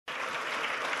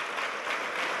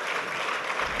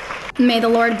May the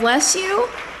Lord bless you.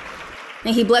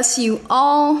 May he bless you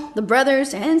all, the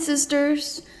brothers and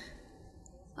sisters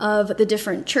of the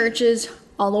different churches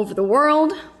all over the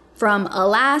world, from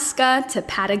Alaska to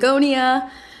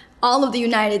Patagonia, all of the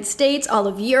United States, all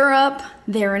of Europe,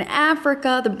 there in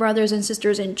Africa, the brothers and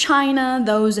sisters in China,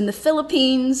 those in the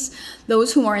Philippines,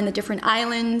 those who are in the different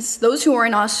islands, those who are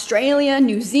in Australia,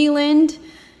 New Zealand,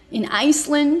 in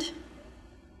Iceland,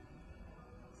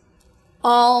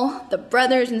 all the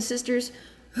brothers and sisters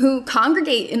who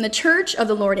congregate in the church of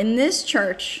the Lord, in this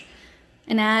church.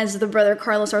 And as the brother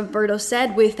Carlos Alberto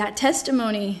said, with that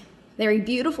testimony, very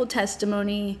beautiful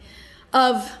testimony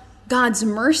of God's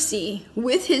mercy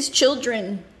with his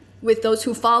children, with those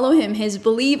who follow him, his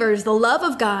believers, the love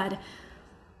of God.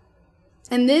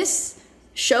 And this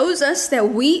shows us that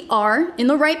we are in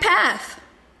the right path.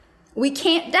 We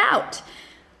can't doubt.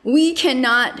 We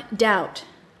cannot doubt.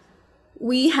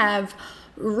 We have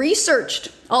researched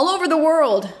all over the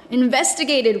world,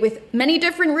 investigated with many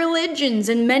different religions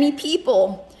and many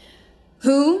people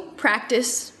who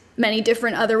practice many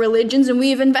different other religions, and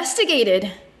we've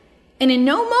investigated. And in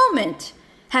no moment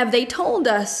have they told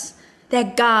us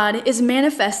that God is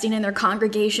manifesting in their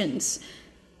congregations.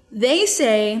 They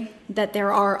say that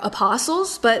there are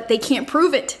apostles, but they can't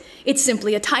prove it. It's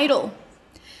simply a title.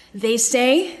 They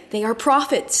say they are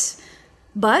prophets,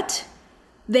 but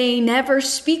they never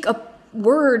speak a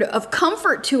word of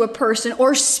comfort to a person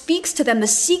or speaks to them the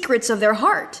secrets of their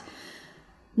heart.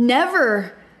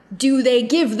 Never do they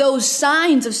give those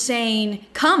signs of saying,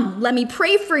 come, let me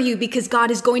pray for you because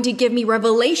God is going to give me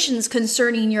revelations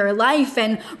concerning your life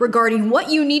and regarding what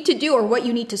you need to do or what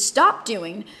you need to stop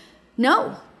doing.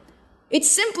 No,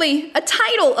 it's simply a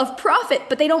title of prophet,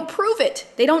 but they don't prove it.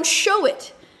 They don't show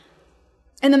it.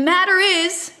 And the matter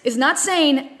is not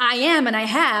saying I am and I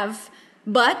have,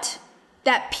 but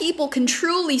that people can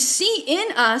truly see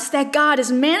in us that God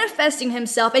is manifesting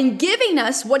himself and giving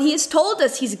us what he has told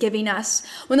us he's giving us.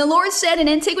 When the Lord said in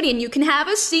antiquity, and you can have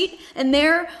a seat, and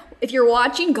there, if you're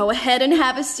watching, go ahead and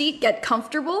have a seat, get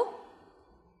comfortable.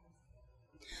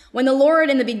 When the Lord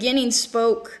in the beginning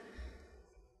spoke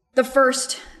the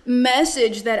first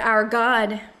message that our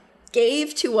God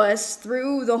gave to us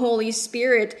through the Holy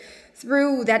Spirit,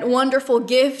 through that wonderful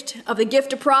gift of the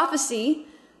gift of prophecy,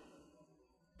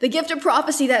 the gift of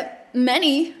prophecy that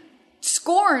many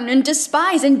scorn and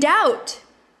despise and doubt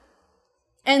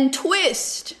and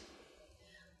twist,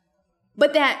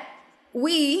 but that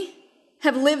we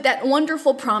have lived that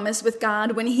wonderful promise with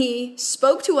God when he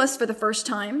spoke to us for the first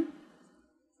time.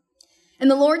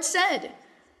 And the Lord said,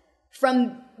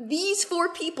 from these 4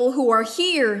 people who are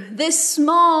here, this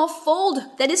small fold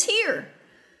that is here,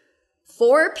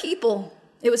 4 people.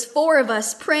 It was 4 of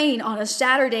us praying on a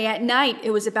Saturday at night. It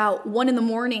was about 1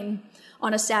 a.m.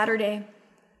 on a Saturday.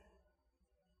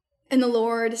 And the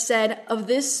Lord said, of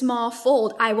this small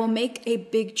fold, I will make a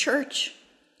big church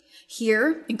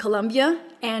here in Colombia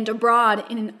and abroad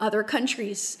and in other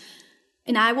countries.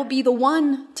 And I will be the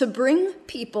one to bring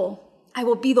people. I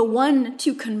will be the one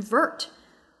to convert.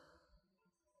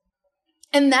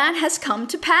 And that has come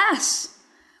to pass.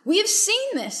 We have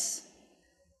seen this.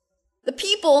 The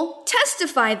people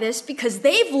testify this because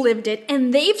they've lived it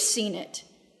and they've seen it.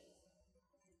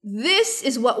 This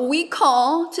is what we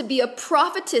call to be a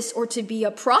prophetess or to be a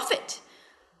prophet,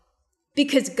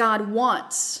 because God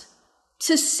wants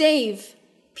to save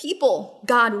people.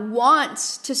 God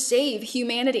wants to save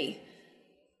humanity.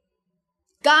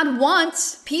 God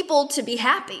wants people to be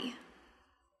happy.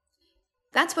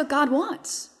 That's what God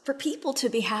wants, for people to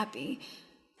be happy,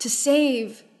 to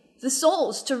save the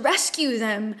souls, to rescue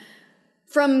them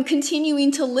from continuing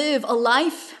to live a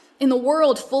life in the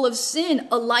world full of sin,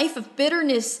 a life of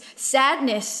bitterness,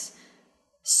 sadness,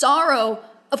 sorrow,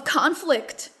 of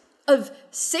conflict, of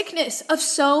sickness, of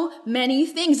so many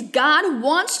things. God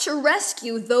wants to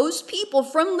rescue those people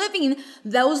from living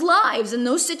those lives and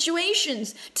those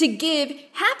situations to give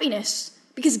happiness,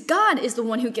 because God is the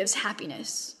one who gives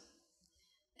happiness.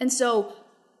 And so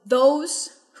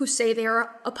those who say they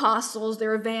are apostles,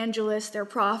 they're evangelists, they're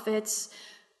prophets,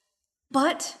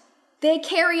 but they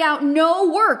carry out no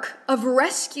work of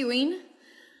rescuing,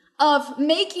 of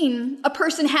making a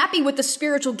person happy with the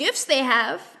spiritual gifts they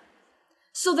have.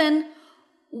 So then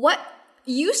what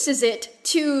use is it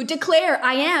to declare,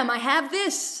 I have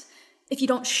this, if you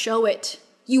don't show it?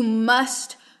 You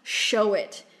must show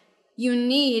it. You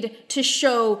need to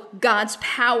show God's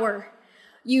power.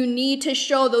 You need to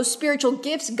show those spiritual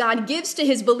gifts God gives to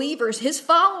his believers, his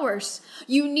followers.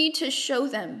 You need to show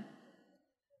them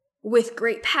with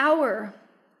great power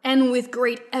and with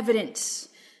great evidence.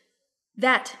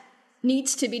 That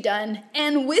needs to be done.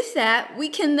 And with that, we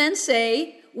can then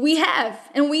say, we have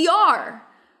and we are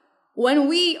when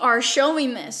we are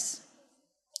showing this.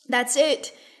 That's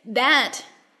it. That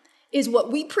is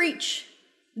what we preach.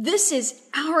 This is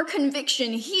our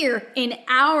conviction here in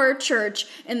our church,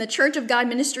 in the Church of God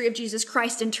Ministry of Jesus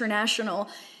Christ International.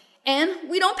 And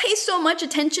we don't pay so much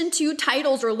attention to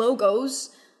titles or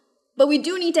logos, but we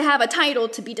do need to have a title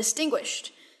to be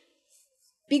distinguished.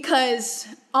 Because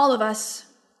all of us,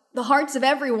 the hearts of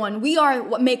everyone, we are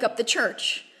what make up the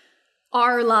church.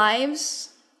 Our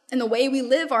lives and the way we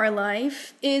live our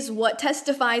life is what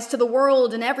testifies to the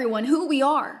world and everyone who we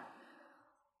are.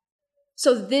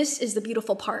 So this is the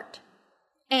beautiful part.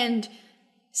 And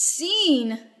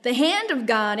seeing the hand of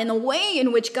God and the way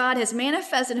in which God has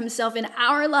manifested himself in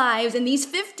our lives in these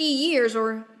 50 years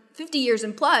or 50 years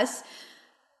and plus,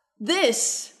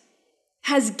 this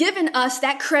has given us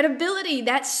that credibility,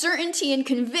 that certainty and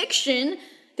conviction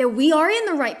that we are in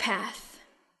the right path.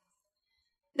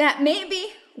 That maybe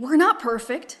we're not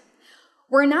perfect.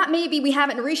 Maybe we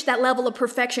haven't reached that level of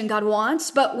perfection God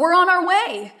wants, but we're on our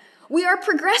way. We are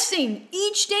progressing.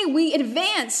 Each day we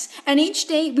advance, and each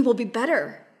day we will be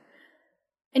better.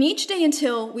 And each day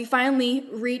until we finally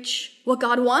reach what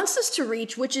God wants us to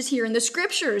reach, which is here in the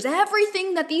scriptures.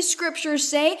 Everything that these scriptures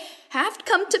say have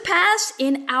come to pass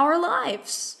in our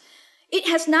lives. It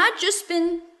has not just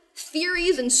been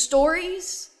theories and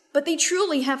stories, but they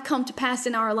truly have come to pass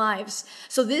in our lives.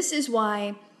 So this is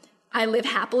why I live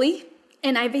happily.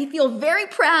 And I feel very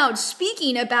proud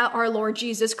speaking about our Lord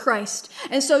Jesus Christ.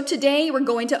 And so today we're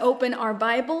going to open our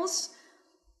Bibles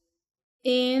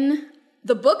in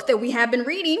the book that we have been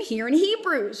reading here in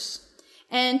Hebrews.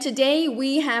 And today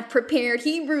we have prepared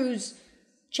Hebrews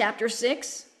chapter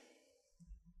 6.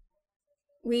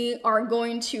 We are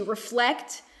going to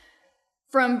reflect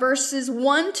from verses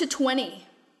 1 to 20.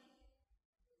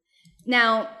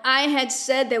 Now, I had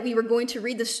said that we were going to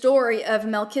read the story of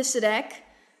Melchizedek,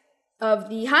 of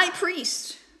the high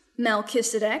priest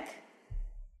Melchizedek.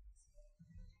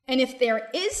 And if there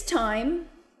is time,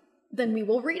 then we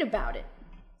will read about it.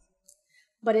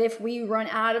 But if we run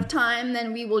out of time,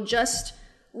 then we will just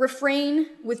refrain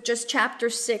with just chapter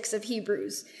 6 of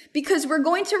Hebrews, because we're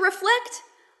going to reflect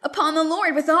upon the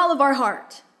Lord with all of our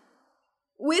heart,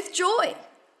 with joy,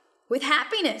 with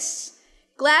happiness,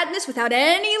 gladness, without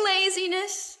any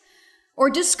laziness or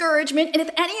discouragement. And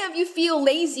if any of you feel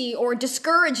lazy or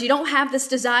discouraged, you don't have this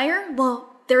desire,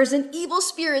 well, there's an evil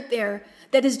spirit there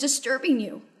that is disturbing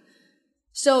you.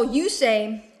 So you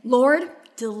say, Lord,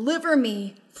 deliver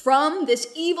me from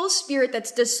this evil spirit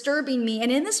that's disturbing me.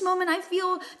 And in this moment, I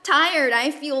feel tired.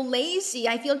 I feel lazy.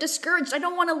 I feel discouraged. I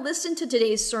don't want to listen to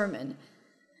today's sermon.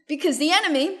 Because the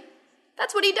enemy,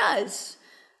 that's what he does.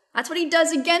 That's what he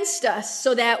does against us,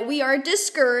 so that we are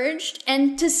discouraged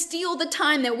and to steal the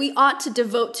time that we ought to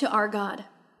devote to our God.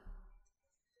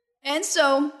 And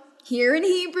so, here in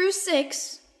Hebrews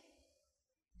 6,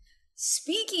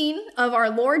 speaking of our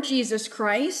Lord Jesus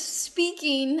Christ,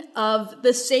 speaking of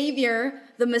the Savior,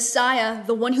 the Messiah,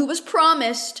 the one who was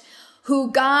promised,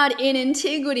 who God in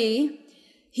antiquity,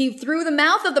 he through the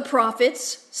mouth of the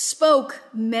prophets spoke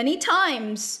many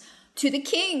times to the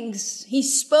kings. He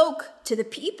spoke to the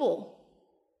people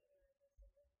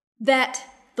that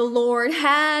the Lord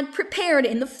had prepared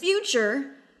in the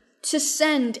future to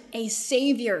send a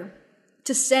Savior,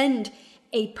 to send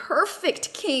a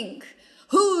perfect king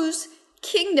whose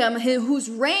kingdom, whose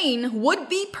reign would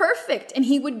be perfect and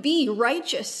he would be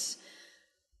righteous,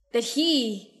 that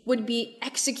he would be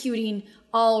executing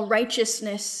all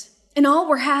righteousness. And all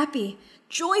were happy,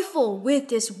 joyful with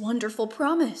this wonderful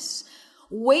promise,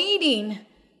 waiting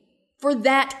for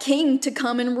that king to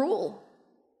come and rule.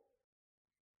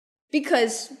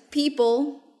 Because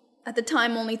people at the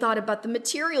time only thought about the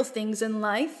material things in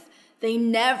life. They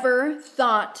never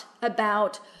thought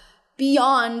about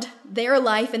beyond their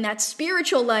life and that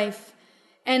spiritual life,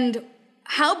 and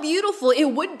how beautiful it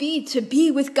would be to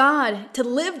be with God, to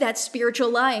live that spiritual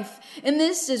life. And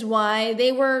this is why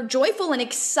they were joyful and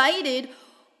excited,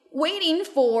 waiting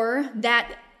for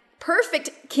that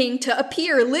perfect king to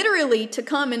appear, literally to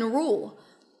come and rule.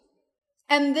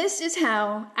 And this is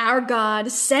how our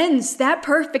God sends that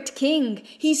perfect king.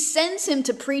 He sends him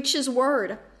to preach his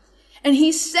word. And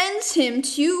he sends him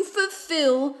to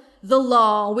fulfill the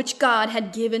law which God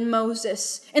had given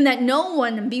Moses, and that no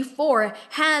one before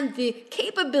had the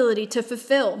capability to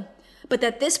fulfill, but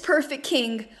that this perfect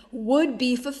king would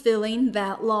be fulfilling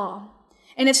that law.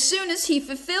 And as soon as he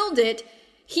fulfilled it,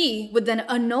 he would then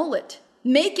annul it,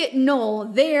 make it null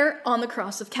there on the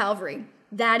cross of Calvary.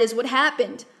 That is what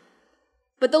happened.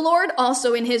 But the Lord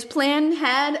also in his plan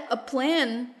had a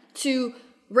plan to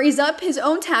raise up his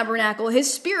own tabernacle,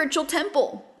 his spiritual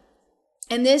temple.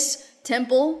 And this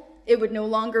temple, it would no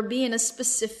longer be in a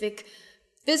specific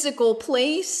physical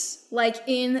place like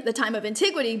in the time of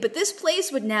antiquity, but this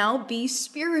place would now be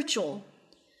spiritual.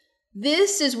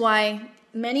 This is why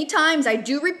many times I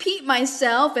do repeat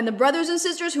myself, and the brothers and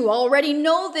sisters who already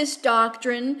know this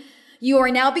doctrine, you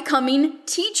are now becoming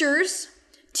teachers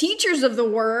of the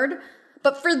word.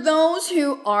 But for those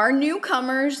who are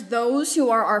newcomers, those who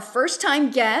are our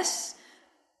first-time guests,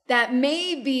 that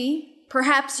maybe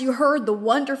perhaps you heard the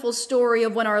wonderful story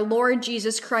of when our Lord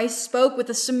Jesus Christ spoke with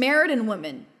a Samaritan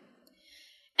woman.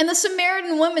 And the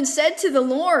Samaritan woman said to the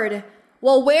Lord,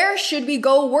 well, where should we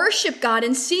go worship God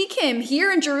and seek him,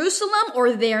 here in Jerusalem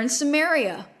or there in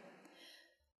Samaria?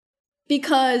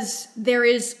 Because there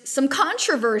is some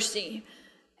controversy.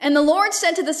 And the Lord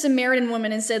said to the Samaritan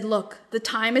woman and said, look, the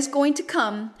time is going to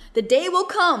come, the day will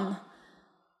come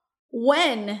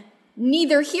when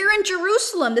neither here in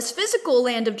Jerusalem, this physical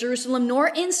land of Jerusalem, nor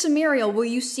in Samaria will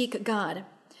you seek God,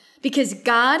 because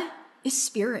God is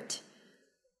spirit.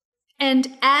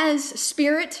 And as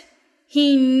spirit,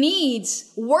 he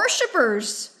needs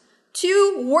worshipers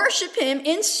to worship him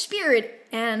in spirit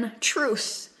and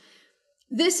truth.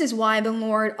 This is why the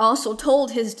Lord also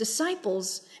told his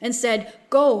disciples and said,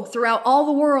 go throughout all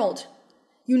the world.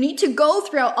 You need to go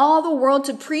throughout all the world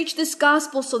to preach this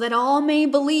gospel so that all may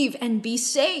believe and be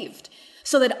saved,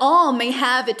 so that all may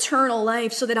have eternal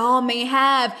life, so that all may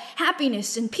have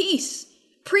happiness and peace.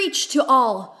 Preach to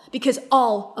all, because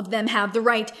all of them have the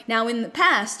right. Now in the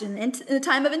past, in the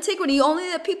time of antiquity,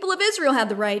 only the people of Israel had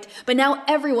the right, but now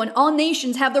everyone, all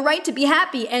nations have the right to be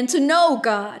happy and to know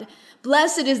God.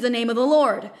 Blessed is the name of the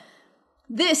Lord.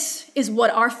 This is what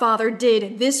our Father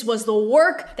did. This was the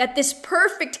work that this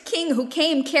perfect King who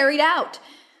came carried out.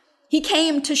 He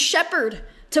came to shepherd,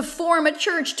 to form a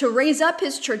church, to raise up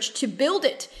his church, to build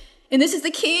it. And this is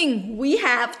the King we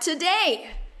have today.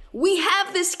 We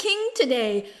have this King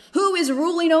today who is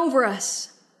ruling over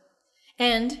us.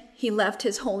 And he left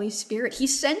his Holy Spirit. He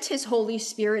sent his Holy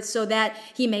Spirit so that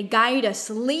he may guide us,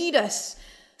 lead us,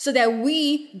 so that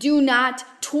we do not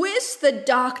twist the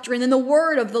doctrine and the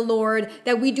word of the Lord,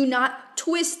 that we do not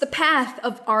twist the path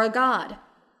of our God.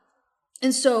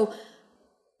 And so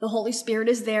the Holy Spirit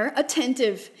is there,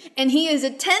 attentive, and he is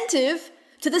attentive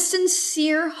to the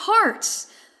sincere hearts,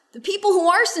 the people who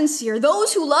are sincere,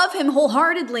 those who love him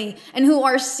wholeheartedly and who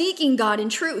are seeking God in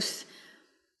truth.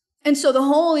 And so the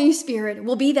Holy Spirit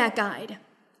will be that guide.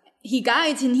 He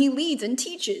guides and he leads and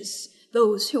teaches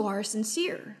those who are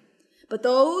sincere. But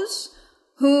those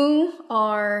who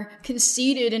are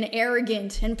conceited and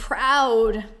arrogant and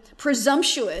proud,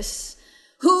 presumptuous,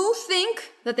 who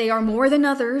think that they are more than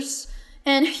others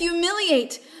and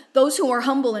humiliate those who are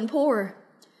humble and poor,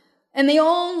 and they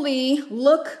only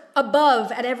look above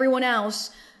at everyone else.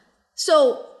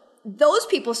 So those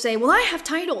people say, well, I have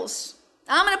titles.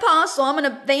 I'm an apostle, I'm an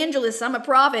evangelist, I'm a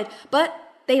prophet, but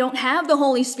they don't have the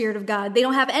Holy Spirit of God. They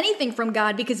don't have anything from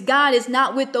God because God is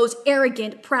not with those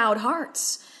arrogant, proud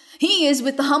hearts. He is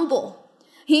with the humble.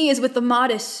 He is with the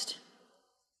modest.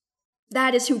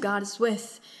 That is who God is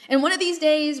with. And one of these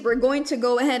days, we're going to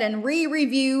go ahead and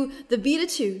re-review the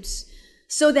Beatitudes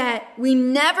so that we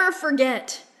never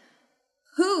forget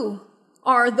who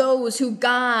are those who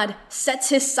God sets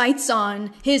his sights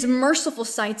on, his merciful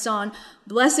sights on.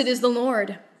 Blessed is the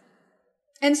Lord.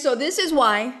 And so this is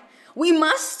why we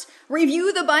must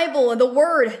review the Bible and the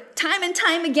Word time and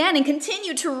time again and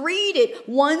continue to read it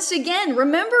once again,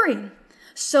 remembering,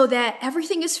 so that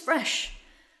everything is fresh.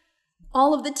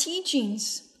 All of the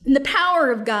teachings and the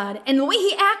power of God and the way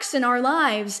he acts in our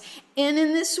lives. And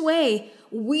in this way,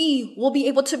 we will be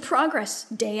able to progress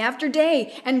day after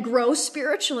day and grow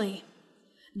spiritually,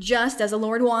 just as the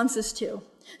Lord wants us to.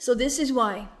 So this is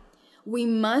why we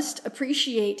must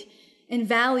appreciate and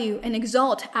value and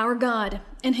exalt our God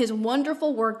and his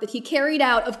wonderful work that he carried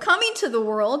out of coming to the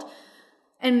world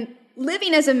and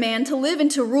living as a man to live and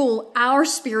to rule our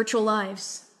spiritual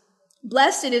lives.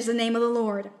 Blessed is the name of the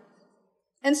Lord.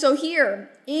 And so here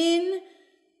in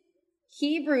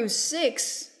Hebrews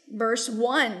 6, verse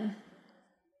 1,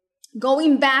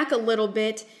 going back a little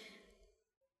bit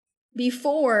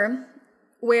before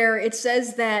where it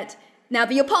says that now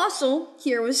the apostle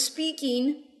here was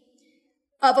speaking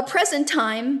of a present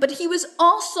time, but he was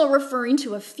also referring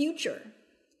to a future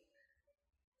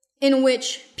in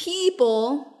which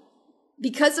people,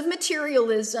 because of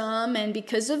materialism and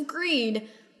because of greed,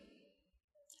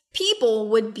 people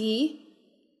would be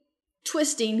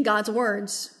twisting God's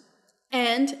words,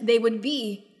 and they would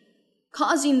be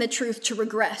causing the truth to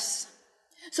regress.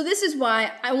 So this is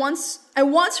why I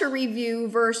want to review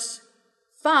verse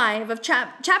 5 of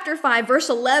chapter 5, verse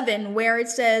 11, where it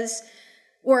says,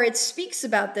 where it speaks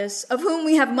about this, of whom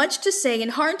we have much to say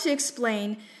and hard to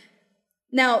explain.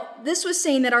 Now, this was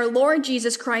saying that our Lord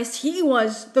Jesus Christ, he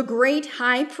was the great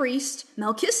high priest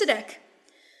Melchizedek.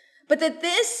 But that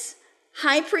this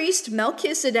high priest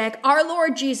Melchizedek, our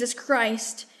Lord Jesus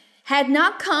Christ, had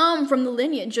not come from the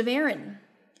lineage of Aaron,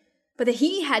 but that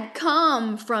he had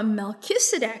come from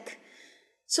Melchizedek.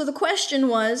 So the question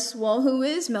was, well, who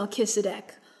is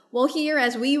Melchizedek? Well, here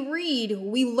as we read,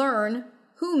 we learn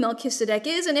who Melchizedek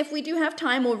is, and if we do have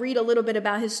time, we'll read a little bit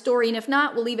about his story, and if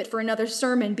not, we'll leave it for another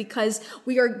sermon, because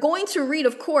we are going to read,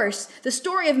 of course, the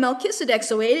story of Melchizedek,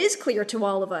 so it is clear to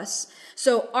all of us.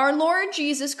 So our Lord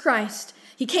Jesus Christ,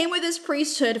 he came with his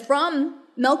priesthood from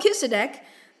Melchizedek,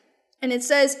 and it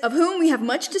says, of whom we have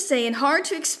much to say and hard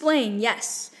to explain.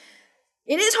 Yes,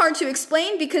 it is hard to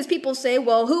explain because people say,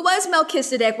 well, who was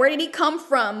Melchizedek? Where did he come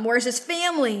from? Where's his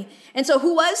family? And so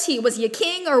who was he? Was he a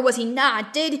king or was he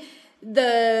not? Did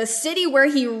the city where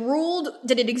he ruled,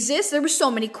 did it exist? There were so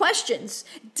many questions.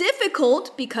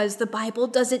 Difficult because the Bible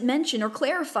doesn't mention or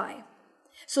clarify.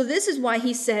 So this is why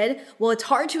he said, well, it's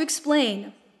hard to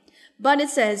explain. But it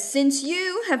says, since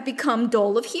you have become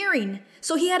dull of hearing.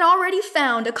 So he had already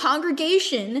found a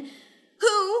congregation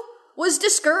who was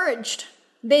discouraged.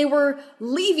 They were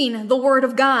leaving the word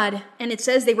of God. And it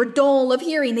says they were dull of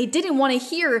hearing. They didn't want to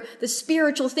hear the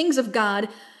spiritual things of God.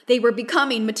 They were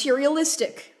becoming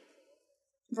materialistic.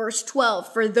 Verse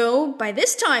 12, for though by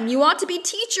this time you ought to be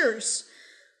teachers,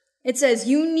 it says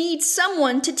you need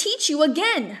someone to teach you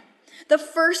again the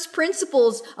first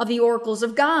principles of the oracles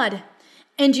of God.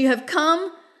 And you have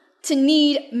come to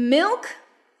need milk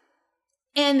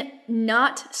and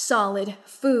not solid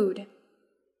food.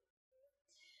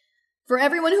 For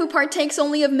everyone who partakes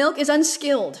only of milk is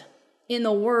unskilled in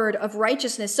the word of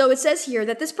righteousness. So it says here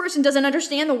that this person doesn't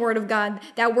understand the word of God,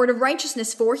 that word of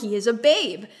righteousness, for he is a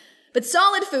babe. But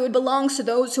solid food belongs to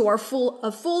those who are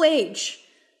of full age,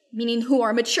 meaning who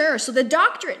are mature. So the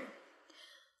doctrine,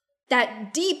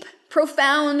 that deep,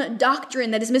 profound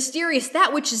doctrine that is mysterious,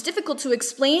 that which is difficult to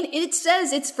explain, it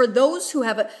says it's for those who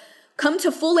have come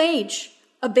to full age.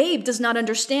 A babe does not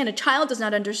understand, a child does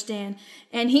not understand.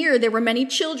 And here there were many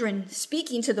children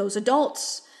speaking to those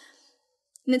adults.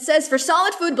 And it says, for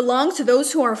solid food belongs to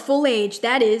those who are full age,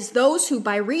 that is, those who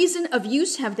by reason of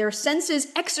use have their senses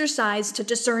exercised to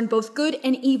discern both good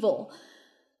and evil.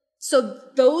 So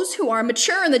those who are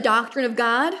mature in the doctrine of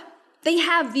God, they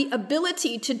have the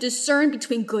ability to discern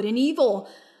between good and evil,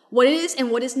 what is and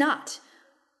what is not.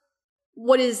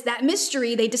 What is that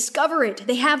mystery? They discover it.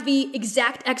 They have the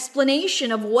exact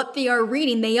explanation of what they are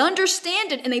reading. They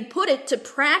understand it and they put it to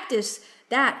practice.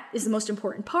 That is the most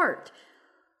important part.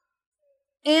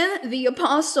 And the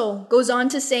apostle goes on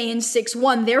to say in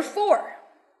 6:1, therefore,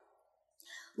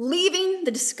 leaving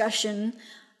the discussion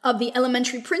of the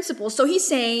elementary principles. So he's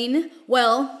saying,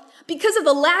 well, because of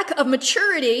the lack of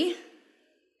maturity,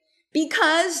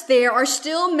 because there are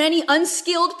still many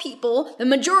unskilled people, the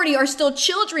majority are still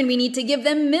children, we need to give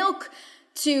them milk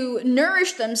to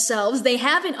nourish themselves. They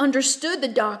haven't understood the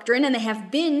doctrine and they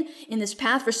have been in this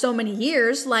path for so many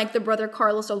years, like the brother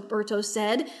Carlos Alberto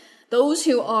said. Those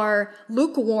who are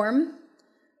lukewarm,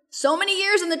 so many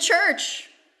years in the church.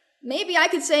 Maybe I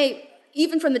could say,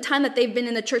 even from the time that they've been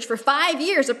in the church for 5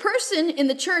 years, a person in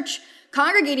the church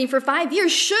congregating for 5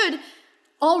 years should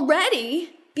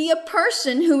already be a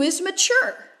person who is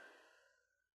mature.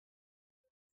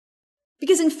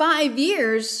 Because in 5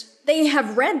 years, they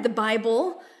have read the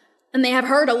Bible and they have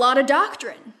heard a lot of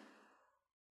doctrine.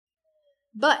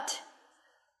 But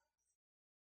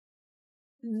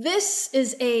this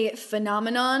is a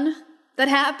phenomenon that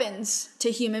happens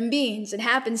to human beings. It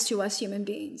happens to us human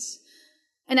beings.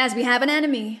 And as we have an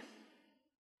enemy,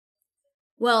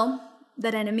 well,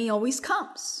 that enemy always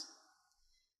comes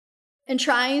and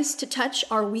tries to touch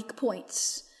our weak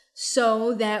points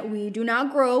so that we do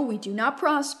not grow, we do not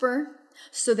prosper,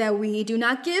 so that we do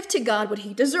not give to God what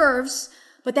he deserves,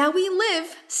 but that we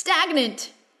live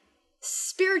stagnant,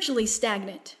 spiritually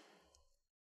stagnant.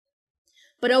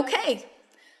 But okay,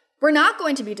 we're not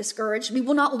going to be discouraged. We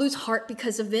will not lose heart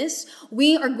because of this.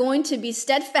 We are going to be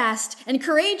steadfast and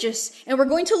courageous, and we're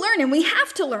going to learn, and we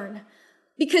have to learn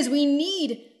because we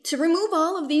need to remove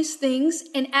all of these things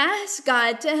and ask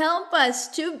God to help us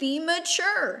to be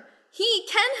mature. He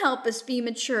can help us be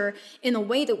mature in the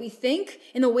way that we think,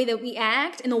 in the way that we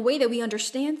act, in the way that we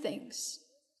understand things.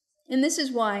 And this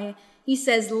is why he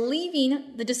says,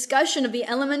 leaving the discussion of the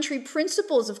elementary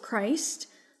principles of Christ,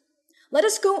 let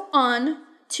us go on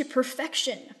to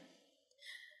perfection,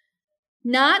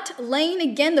 not laying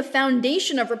again the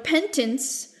foundation of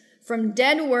repentance from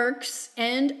dead works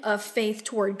and of faith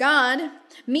toward God,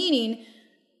 meaning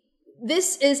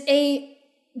This is a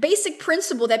basic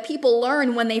principle that people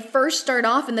learn when they first start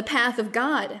off in the path of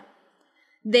God.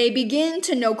 They begin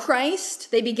to know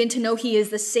Christ. They begin to know he is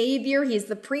the Savior. He is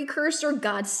the precursor.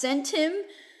 God sent him.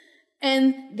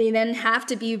 And they then have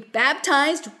to be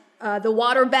baptized, the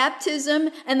water baptism.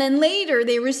 And then later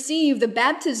they receive the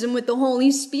baptism with the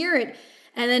Holy Spirit.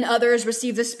 And then others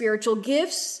receive the spiritual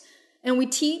gifts. And we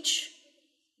teach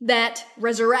that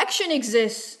resurrection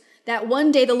exists, that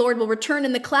one day the Lord will return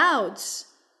in the clouds,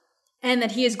 and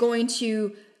that he is going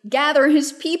to gather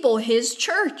his people, his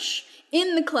church,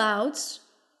 in the clouds.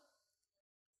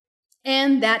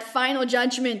 And that final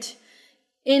judgment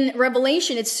in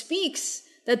Revelation, it speaks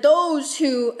that those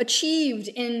who achieved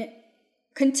and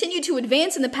continue to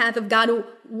advance in the path of God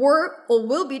were or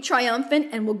will be triumphant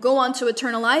and will go on to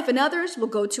eternal life, and others will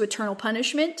go to eternal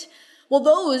punishment. Well,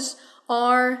 those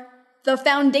are the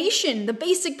foundation, the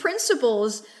basic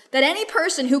principles that any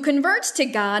person who converts to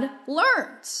God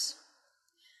learns.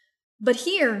 But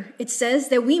here it says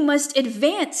that we must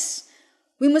advance.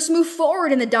 We must move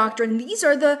forward in the doctrine. These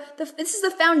are this is the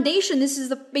foundation. This is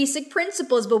the basic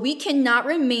principles, but we cannot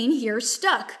remain here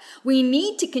stuck. We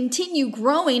need to continue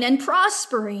growing and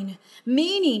prospering,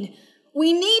 meaning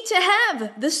we need to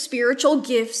have the spiritual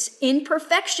gifts in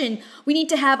perfection. We need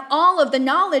to have all of the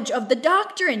knowledge of the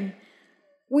doctrine.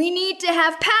 We need to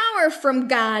have power from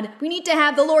God. We need to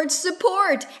have the Lord's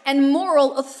support and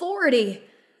moral authority.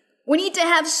 We need to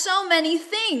have so many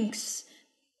things,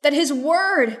 that his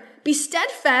word be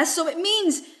steadfast. So it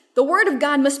means the word of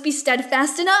God must be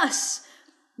steadfast in us.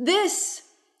 This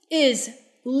is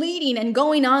leading and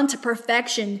going on to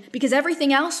perfection, because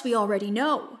everything else we already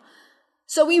know.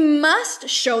 So we must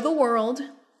show the world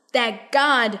that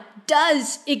God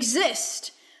does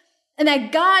exist, and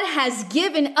that God has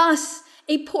given us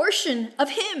a portion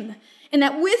of him, and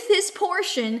that with his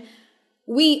portion,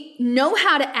 we know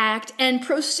how to act and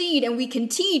proceed, and we can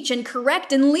teach and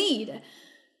correct and lead.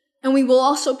 And we will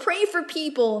also pray for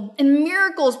people, and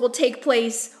miracles will take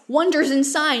place, wonders and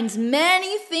signs.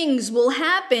 Many things will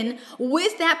happen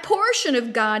with that portion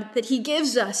of God that he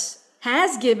gives us,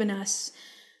 has given us.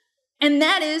 And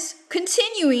that is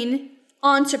continuing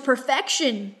on to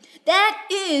perfection. That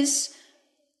is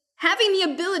having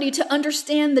the ability to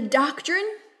understand the doctrine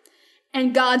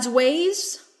and God's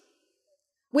ways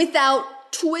without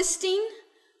twisting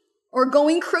or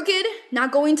going crooked,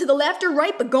 not going to the left or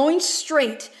right, but going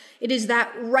straight. It is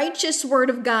that righteous word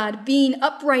of God, being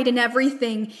upright in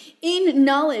everything, in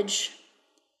knowledge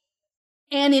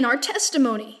and in our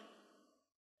testimony.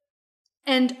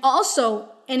 And also,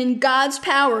 and in God's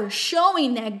power,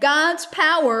 showing that God's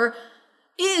power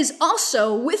is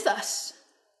also with us.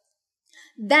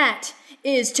 That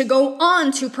is to go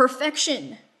on to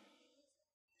perfection.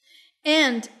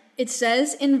 And it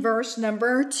says in verse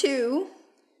number 2,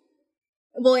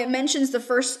 well, it mentions the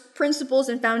first principles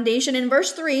and foundation in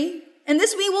verse 3, and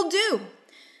this we will do,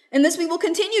 and this we will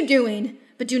continue doing,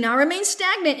 but do not remain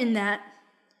stagnant in that.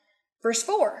 Verse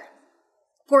 4,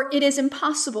 for it is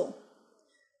impossible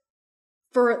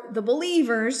for the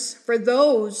believers, for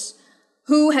those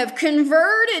who have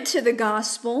converted to the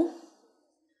gospel,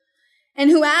 and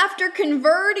who after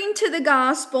converting to the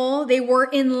gospel, they were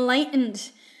enlightened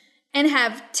and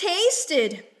have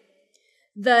tasted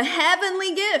the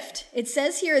heavenly gift. It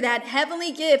says here that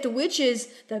heavenly gift, which is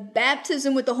the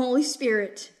baptism with the Holy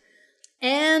Spirit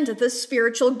and the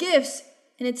spiritual gifts.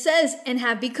 And it says, and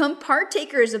have become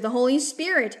partakers of the Holy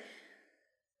Spirit.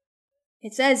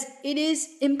 It says, it is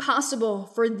impossible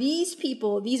for these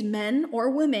people, these men or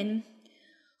women,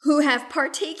 who have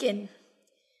partaken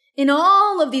in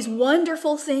all of these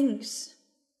wonderful things.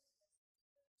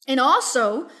 And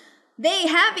also, they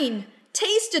having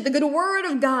tasted the good word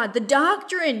of God, the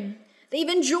doctrine, they've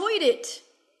enjoyed it.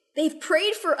 They've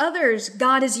prayed for others.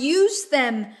 God has used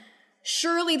them.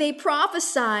 Surely they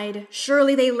prophesied.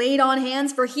 Surely they laid on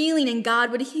hands for healing, and God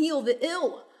would heal the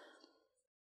ill.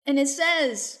 And it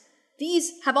says,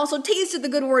 these have also tasted the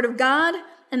good word of God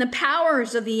and the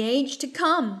powers of the age to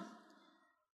come.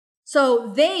 So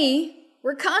they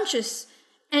were conscious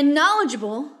and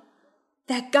knowledgeable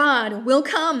that God will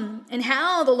come, and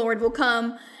how the Lord will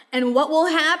come, and what will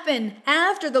happen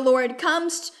after the Lord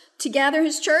comes to gather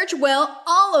his church. Well,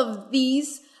 all of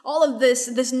this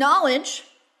knowledge,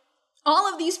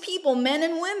 all of these people, men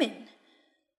and women,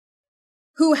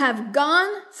 who have gone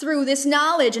through this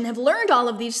knowledge and have learned all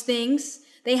of these things,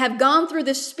 they have gone through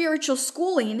this spiritual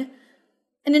schooling.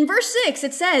 And in verse 6,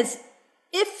 it says,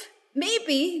 if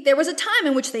maybe there was a time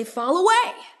in which they fall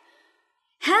away,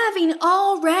 having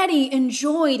already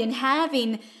enjoyed and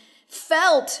having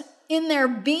felt in their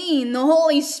being, the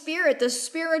Holy Spirit, the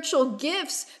spiritual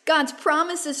gifts, God's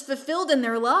promises fulfilled in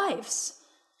their lives.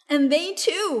 And they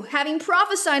too, having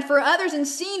prophesied for others and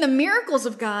seeing the miracles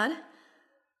of God,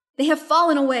 they have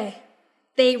fallen away.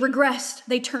 They regressed.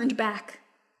 They turned back.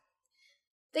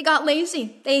 They got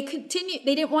lazy. They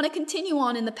didn't want to continue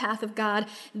on in the path of God.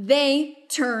 They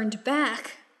turned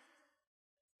back.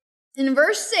 In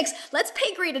verse 6, let's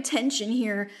pay great attention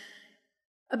here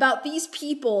about these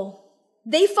people.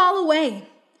 They fall away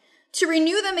to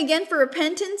renew them again for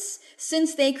repentance,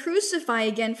 since they crucify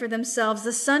again for themselves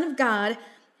the Son of God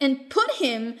and put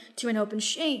him to an open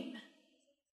shame.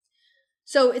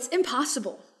 So it's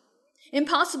impossible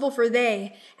for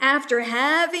they, after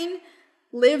having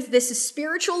lived this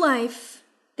spiritual life,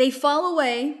 they fall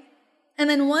away, and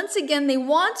then once again they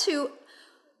want to,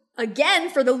 again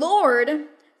for the Lord,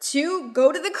 to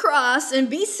go to the cross and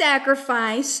be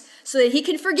sacrificed so that he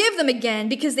can forgive them again,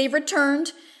 because they've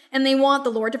returned and they want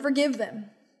the Lord to forgive them.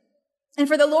 And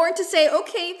for the Lord to say,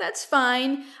 okay, that's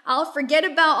fine. I'll forget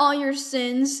about all your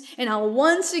sins and I'll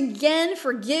once again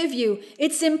forgive you.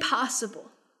 It's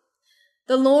impossible.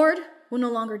 The Lord will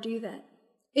no longer do that.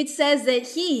 It says that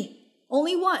he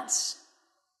only once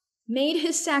made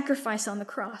his sacrifice on the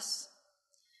cross.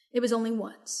 It was only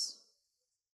once.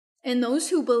 And those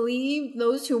who believed,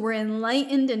 those who were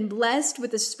enlightened and blessed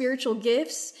with the spiritual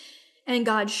gifts, and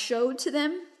God showed to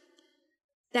them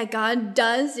that God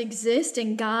does exist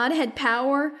and God had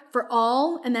power for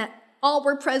all, and that all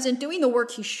were present doing the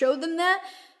work he showed them that,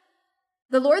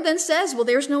 the Lord then says, well,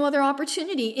 there's no other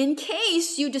opportunity. In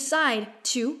case you decide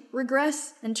to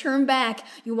regress and turn back,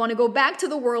 you want to go back to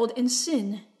the world and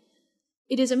sin.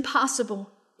 It is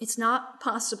impossible. It's not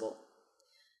possible.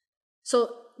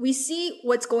 So we see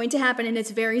what's going to happen, and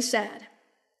it's very sad.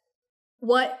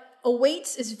 What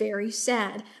awaits is very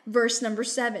sad. Verse number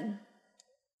 7.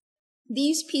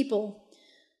 These people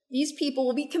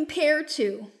will be compared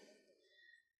to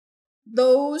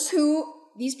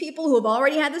these people who have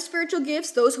already had the spiritual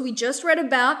gifts, those who we just read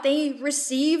about. They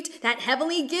received that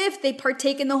heavenly gift. They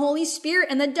partake in the Holy Spirit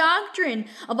and the doctrine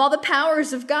of all the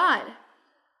powers of God.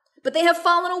 But they have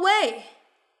fallen away.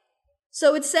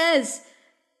 So it says,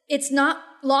 it's no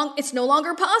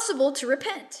longer possible to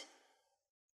repent.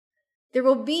 There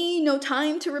will be no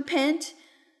time to repent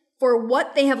for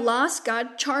what they have lost.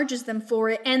 God charges them for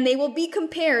it, and they will be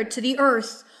compared to the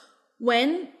earth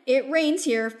when it rains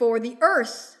here, for the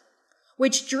earth,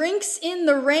 which drinks in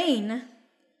the rain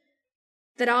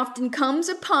that often comes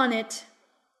upon it.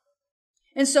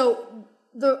 And so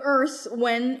the earth,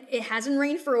 when it hasn't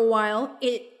rained for a while,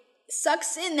 it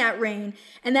sucks in that rain.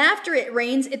 And after it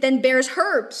rains, it then bears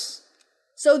herbs.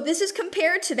 So this is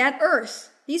compared to that earth.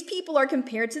 These people are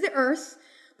compared to the earth,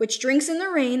 which drinks in the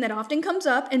rain that often comes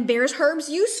up and bears herbs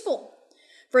useful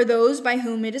for those by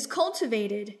whom it is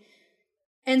cultivated.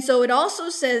 And so it also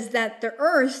says that the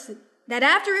earth, that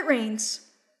after it rains,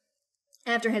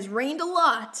 after it has rained a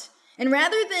lot, and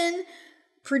rather than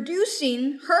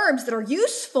producing herbs that are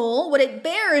useful, what it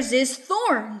bears is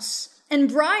thorns and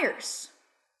briars,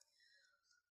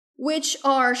 which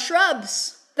are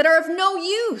shrubs that are of no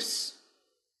use.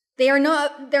 They're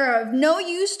of no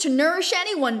use to nourish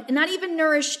anyone, and not even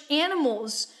nourish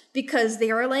animals, because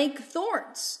they are like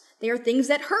thorns. They are things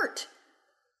that hurt.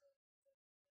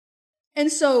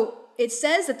 And so it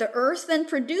says that the earth then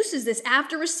produces this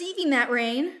after receiving that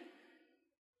rain,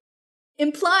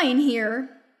 implying here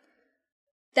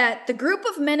that the group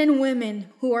of men and women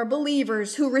who are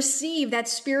believers, who receive that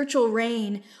spiritual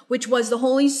rain, which was the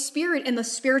Holy Spirit and the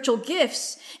spiritual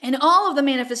gifts, and all of the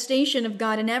manifestation of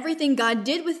God and everything God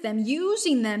did with them,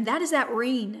 using them, that is that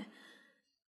rain.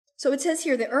 So it says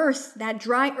here, the earth, that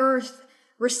dry earth,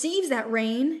 receives that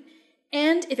rain,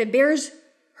 and if it bears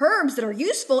herbs that are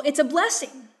useful, it's a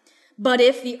blessing. But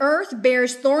if the earth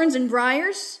bears thorns and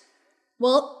briars,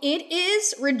 well, it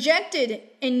is rejected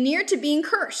and near to being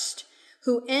cursed,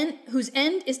 whose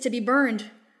end is to be burned.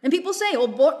 And people say,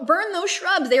 well, burn those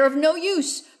shrubs. They are of no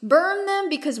use. Burn them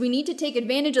because we need to take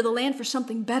advantage of the land for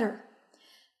something better.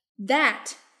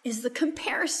 That is the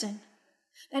comparison.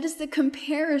 That is the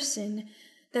comparison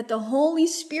that the Holy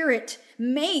Spirit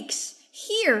makes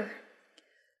here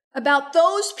about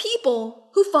those people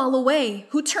who fall away,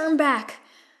 who turn back.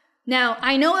 Now,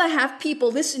 I know I have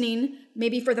people listening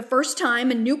maybe for the first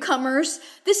time and newcomers.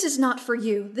 This is not for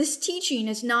you. This teaching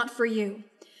is not for you.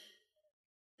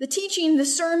 The teaching, the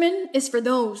sermon, is for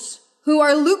those who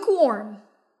are lukewarm.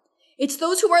 It's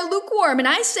those who are lukewarm. And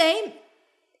I say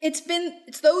it's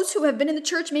those who have been in the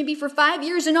church maybe for 5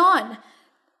 years and on.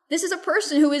 This is a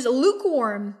person who is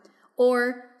lukewarm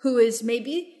or who is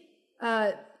maybe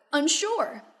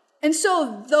unsure. And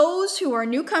so those who are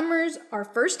newcomers, our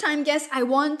first-time guests, I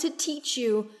want to teach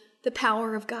you the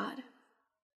power of God.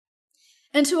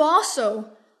 And to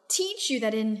also teach you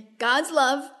that in God's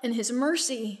love and his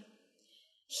mercy,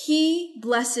 he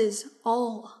blesses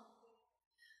all.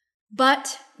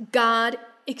 But God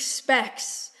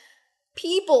expects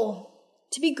people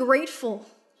to be grateful,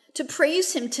 to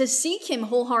praise him, to seek him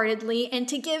wholeheartedly, and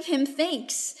to give him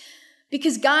thanks.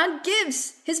 Because God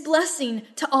gives his blessing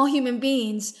to all human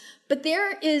beings. But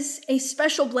there is a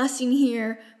special blessing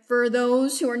here for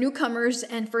those who are newcomers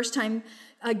and first-time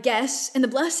guests. And the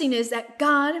blessing is that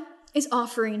God is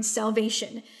offering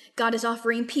salvation. God is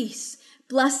offering peace,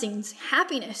 blessings,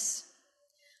 happiness,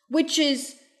 which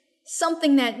is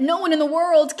something that no one in the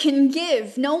world can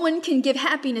give. No one can give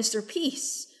happiness or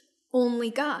peace, only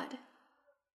God.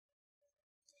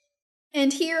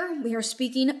 And here we are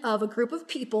speaking of a group of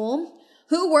people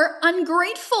who were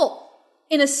ungrateful,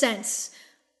 in a sense,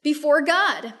 before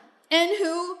God, and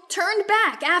who turned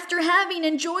back after having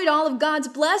enjoyed all of God's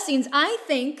blessings. I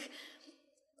think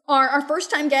our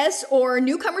first-time guests or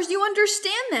newcomers, do you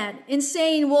understand that? In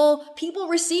saying, well, people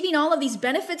receiving all of these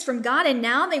benefits from God and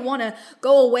now they want to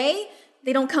go away,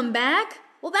 they don't come back?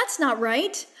 Well, that's not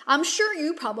right. I'm sure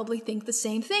you probably think the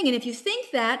same thing. And if you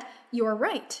think that, you're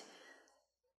right.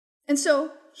 And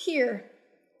so here,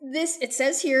 it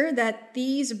says here that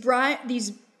these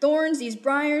thorns, these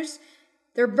briars,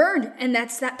 they're burned, and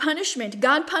that's that punishment.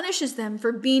 God punishes them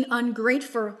for being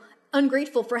ungrateful,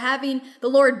 for having the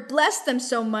Lord bless them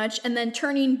so much and then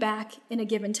turning back in a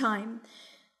given time.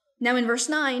 Now in verse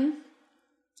 9,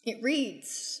 it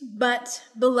reads, "But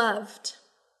beloved,"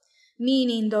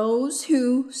 meaning those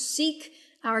who seek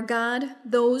our God,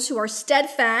 those who are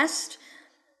steadfast.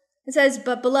 It says,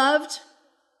 "But beloved,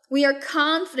 we are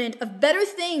confident of better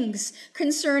things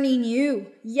concerning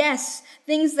you. Yes,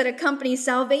 things that accompany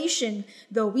salvation,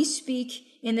 though we speak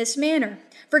in this manner.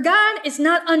 For God is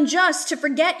not unjust to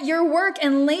forget your work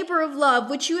and labor of love,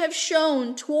 which you have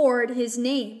shown toward his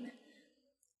name,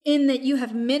 in that you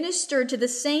have ministered to the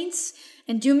saints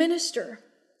and do minister."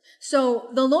 So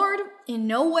the Lord in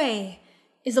no way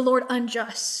is the Lord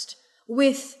unjust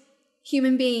with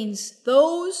human beings.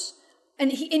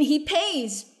 And he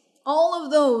pays all of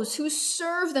those who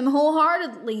serve them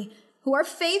wholeheartedly, who are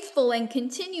faithful and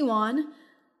continue on.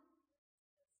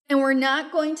 And we're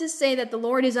not going to say that the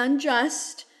Lord is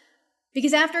unjust,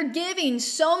 because after giving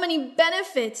so many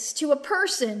benefits to a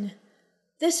person,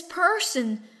 this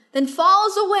person then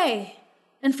falls away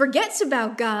and forgets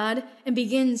about God and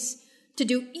begins to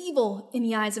do evil in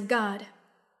the eyes of God.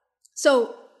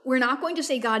 So we're not going to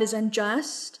say God is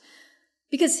unjust,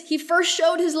 because he first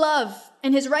showed his love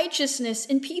and his righteousness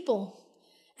in people,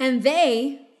 and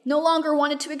they no longer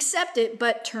wanted to accept it,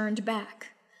 but turned back.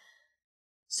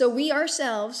 So we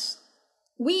ourselves,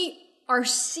 we are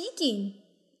seeking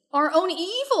our own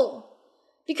evil,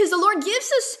 because the Lord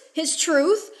gives us his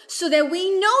truth so that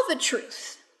we know the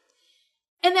truth,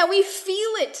 and that we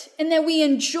feel it, and that we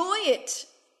enjoy it,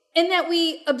 and that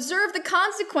we observe the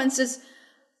consequences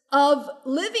of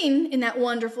living in that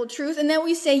wonderful truth, and that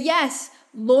we say, yes,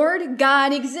 Lord,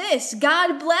 God exists,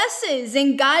 God blesses,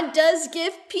 and God does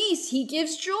give peace. He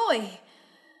gives joy.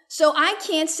 So I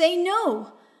can't say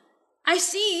no. I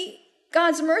see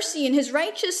God's mercy and his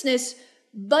righteousness,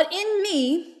 but in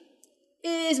me, it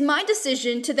is my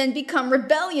decision to then become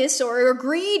rebellious or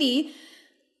greedy,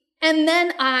 and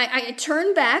then I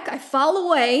turn back, I fall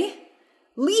away,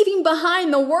 leaving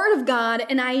behind the word of God,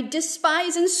 and I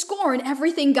despise and scorn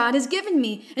everything God has given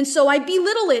me. And so I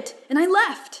belittle it, and I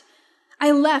left.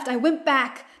 I went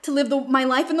back to live my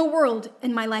life in the world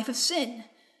and my life of sin.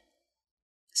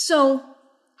 So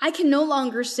I can no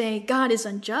longer say God is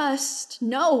unjust.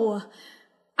 No,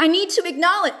 I need to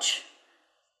acknowledge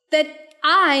that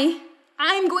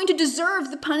I'm going to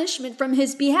deserve the punishment from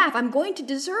his behalf. I'm going to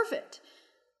deserve it.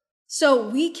 So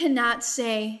we cannot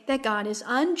say that God is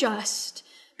unjust,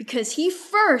 because he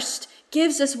first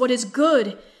gives us what is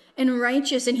good and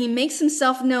righteous, and he makes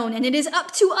himself known, and it is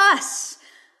up to us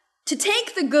to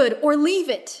take the good or leave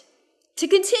it, to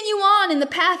continue on in the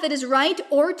path that is right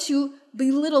or to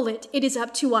belittle it. It is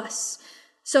up to us.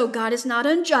 So God is not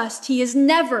unjust. He is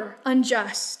never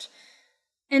unjust.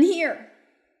 And here,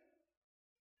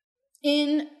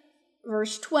 in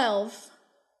verse 12,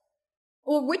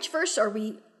 or which verse are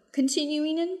we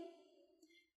continuing in?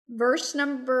 Verse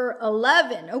number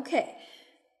 11. Okay.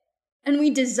 "And we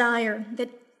desire that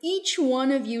each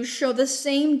one of you show the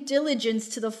same diligence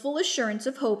to the full assurance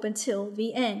of hope until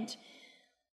the end,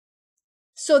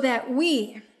 so that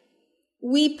we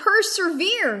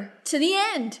persevere to the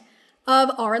end of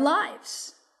our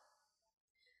lives."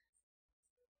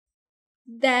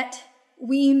 that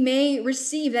we may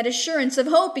receive that assurance of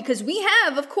hope, because we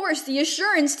have, of course, the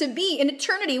assurance to be in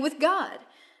eternity with God.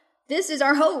 This is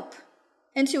our hope.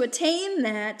 And to attain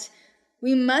that,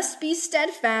 we must be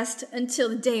steadfast until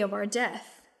the day of our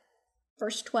death.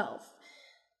 Verse 12.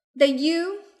 That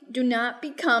you do not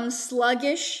become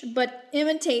sluggish, but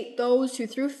imitate those who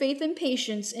through faith and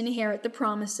patience inherit the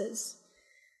promises.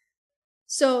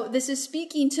 So this is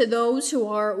speaking to those who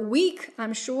are weak,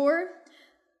 I'm sure,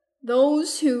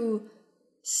 those who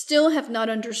still have not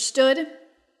understood,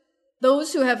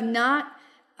 those who have not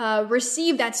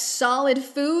received that solid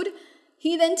food.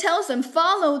 He then tells them,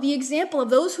 follow the example of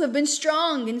those who have been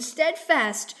strong and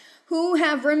steadfast, who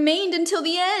have remained until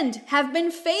the end, have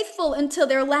been faithful until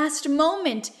their last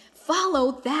moment.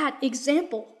 Follow that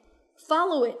example.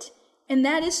 Follow it. And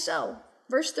that is so.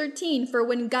 Verse 13, for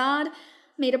when God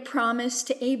made a promise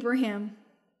to Abraham,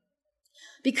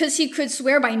 because he could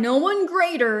swear by no one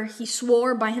greater, he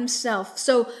swore by himself.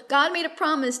 So God made a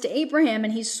promise to Abraham,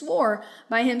 and he swore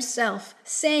by himself,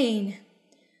 saying,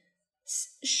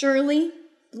 surely,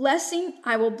 blessing,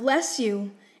 I will bless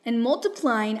you, and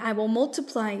multiplying, I will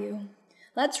multiply you.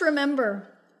 Let's remember,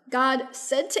 God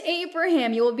said to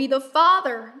Abraham, you will be the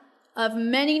father of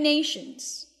many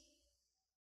nations.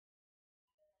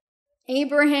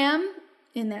 Abraham,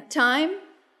 in that time,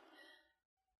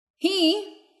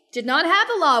 he did not have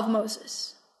the law of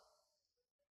Moses.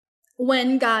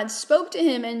 When God spoke to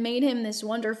him and made him this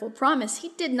wonderful promise,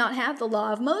 he did not have the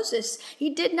law of Moses.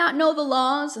 He did not know the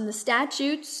laws and the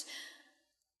statutes.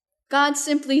 God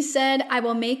simply said, I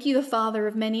will make you the father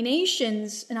of many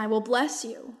nations, and I will bless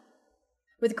you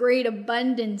with great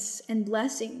abundance and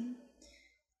blessing.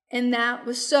 And that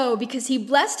was so because he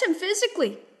blessed him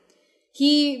physically.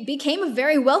 He became a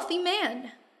very wealthy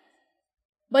man.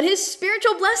 But his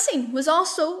spiritual blessing was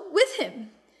also with him,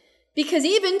 because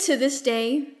even to this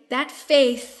day, that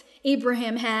faith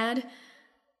Abraham had,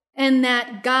 and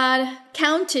that God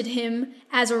counted him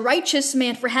as a righteous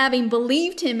man for having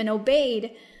believed him and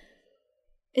obeyed,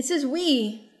 it says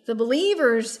we, the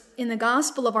believers in the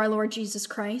gospel of our Lord Jesus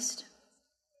Christ,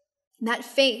 that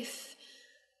faith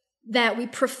that we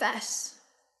profess,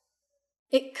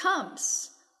 it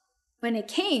comes when it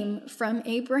came from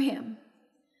Abraham.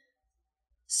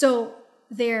 So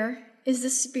there is the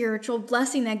spiritual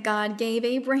blessing that God gave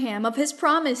Abraham of his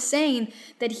promise, saying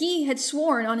that he had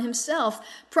sworn on himself,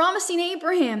 promising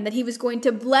Abraham that he was going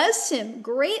to bless him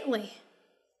greatly.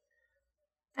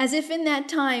 As if in that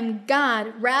time,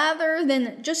 God, rather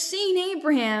than just seeing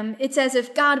Abraham, it's as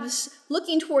if God was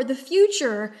looking toward the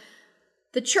future,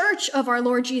 the church of our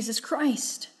Lord Jesus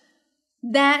Christ,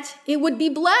 that it would be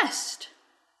blessed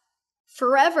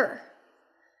forever.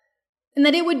 And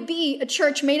that it would be a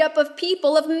church made up of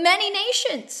people of many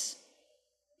nations,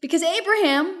 because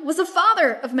Abraham was the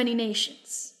father of many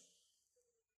nations.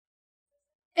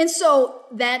 And so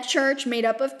that church made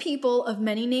up of people of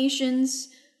many nations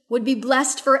would be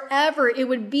blessed forever. It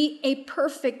would be a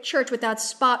perfect church without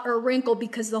spot or wrinkle,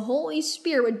 because the Holy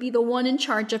Spirit would be the one in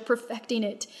charge of perfecting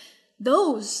it.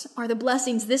 Those are the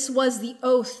blessings. This was the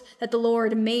oath that the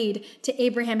Lord made to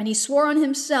Abraham, and he swore on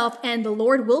himself, and the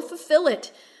Lord will fulfill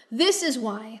it. This is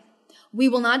why we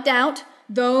will not doubt,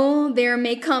 though there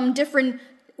may come different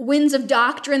winds of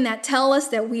doctrine that tell us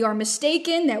that we are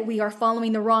mistaken, that we are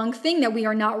following the wrong thing, that we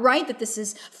are not right, that this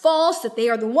is false, that they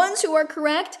are the ones who are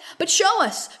correct. But show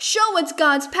us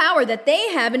God's power that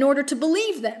they have in order to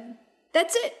believe them.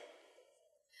 That's it.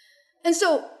 And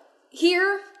so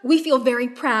here we feel very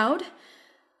proud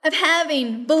of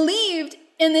having believed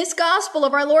in this gospel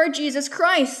of our Lord Jesus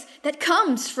Christ that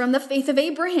comes from the faith of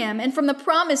Abraham and from the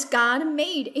promise God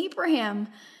made Abraham.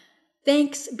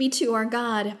 Thanks be to our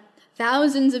God.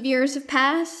 Thousands of years have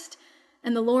passed,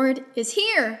 and the Lord is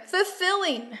here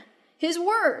fulfilling his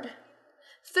word,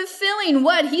 fulfilling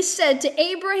what he said to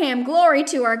Abraham. Glory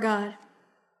to our God.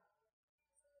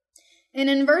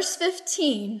 And in verse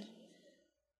 15,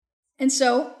 and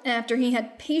so after he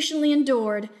had patiently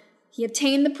endured, he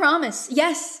obtained the promise.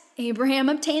 Yes, Abraham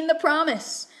obtained the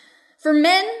promise. For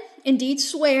men indeed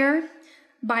swear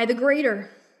by the greater,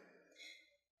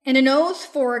 and an oath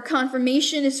for a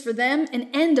confirmation is for them an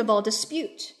end of all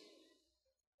dispute.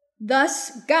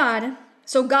 Thus God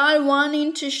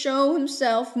wanting to show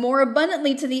himself more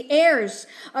abundantly to the heirs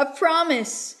of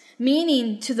promise,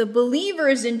 meaning to the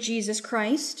believers in Jesus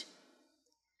Christ,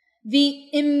 the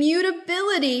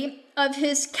immutability of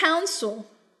his counsel.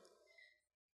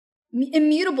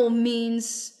 Immutable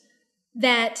means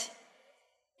that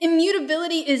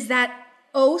immutability is that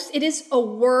oath. It is a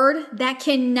word that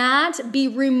cannot be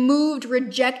removed,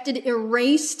 rejected,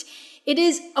 erased. It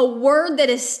is a word that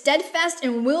is steadfast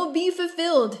and will be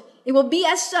fulfilled. It will be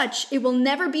as such. It will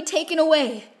never be taken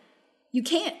away. You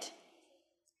can't.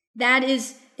 That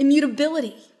is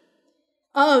immutability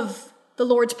of the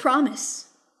Lord's promise.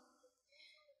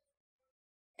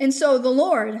 And so the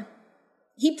Lord,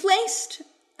 he placed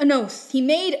an oath. He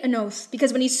made an oath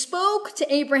because when he spoke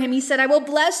to Abraham, he said, I will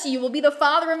bless you. You will be the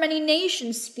father of many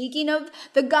nations. Speaking of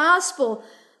the gospel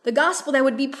that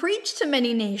would be preached to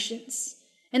many nations.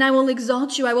 And I will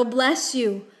exalt you. I will bless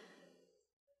you.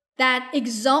 That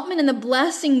exaltment and the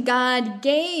blessing God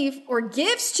gave or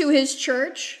gives to his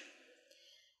church,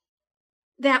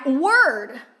 that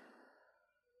word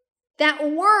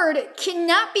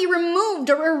cannot be removed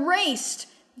or erased.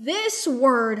 This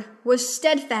word was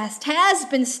steadfast, has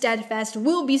been steadfast,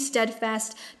 will be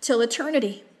steadfast till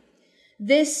eternity.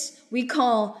 This we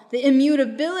call the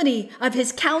immutability of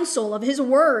his counsel, of his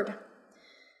word.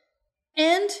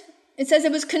 And it says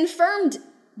it was confirmed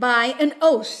by an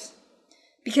oath,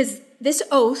 because this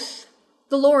oath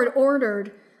the Lord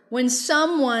ordered when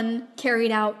someone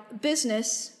carried out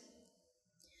business,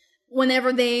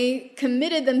 whenever they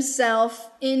committed themselves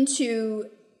into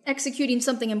executing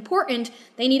something important,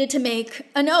 they needed to make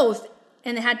an oath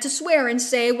and they had to swear and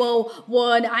say, well,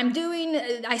 what I'm doing,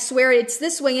 I swear it's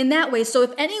this way and that way. So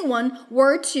if anyone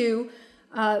were to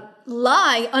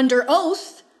lie under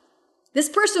oath, this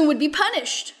person would be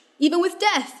punished, even with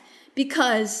death,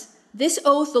 because this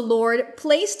oath, the Lord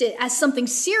placed it as something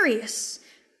serious.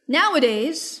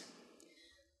 Nowadays,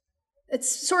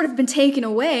 it's sort of been taken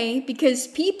away because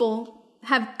people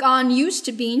have gone used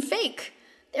to being fake.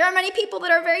 There are many people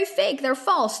that are very fake. They're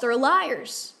false. They're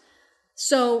liars.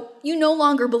 So you no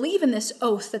longer believe in this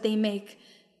oath that they make.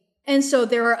 And so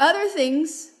there are other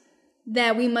things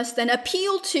that we must then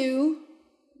appeal to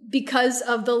because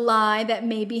of the lie that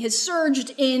maybe has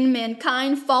surged in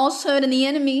mankind, falsehood, and the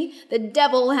enemy. The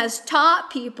devil has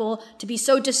taught people to be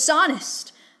so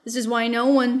dishonest. This is why no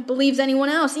one believes anyone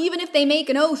else. Even if they make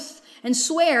an oath and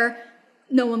swear,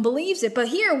 no one believes it. But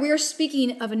here we're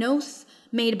speaking of an oath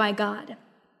made by God.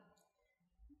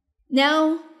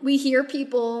 Now we hear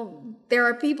there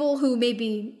are people who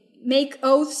maybe make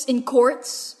oaths in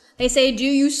courts. They say, do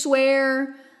you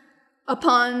swear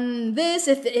upon this?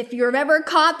 If you're ever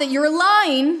caught that you're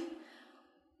lying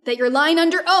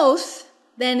under oath,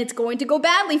 then it's going to go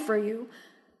badly for you.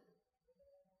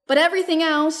 But everything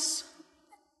else,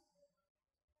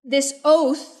 this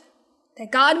oath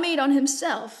that God made on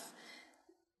himself.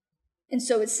 And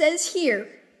so it says here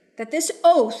that this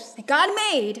oath that God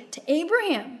made to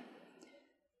Abraham,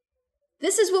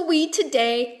 this is what we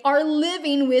today are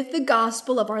living with the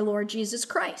gospel of our Lord Jesus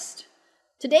Christ.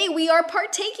 Today we are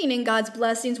partaking in God's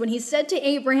blessings when he said to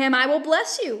Abraham, I will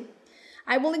bless you,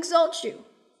 I will exalt you,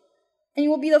 and you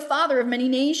will be the father of many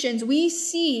nations. We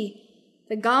see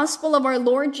the gospel of our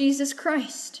Lord Jesus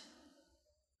Christ.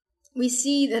 We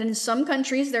see that in some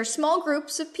countries there are small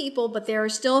groups of people, but there are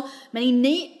still many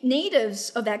natives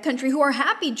of that country who are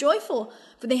happy, joyful,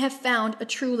 for they have found a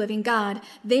true living God.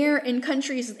 There in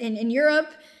countries in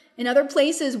Europe and other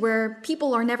places where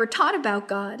people are never taught about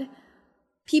God,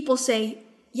 people say,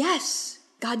 yes,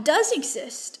 God does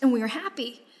exist, and we are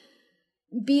happy.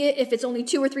 Be it if it's only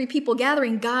 2 or 3 people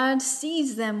gathering, God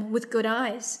sees them with good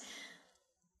eyes.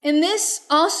 And this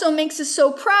also makes us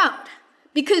so proud,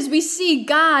 because we see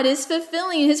God is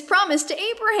fulfilling his promise to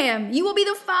Abraham. You will be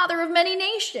the father of many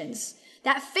nations.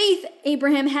 That faith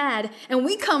Abraham had, and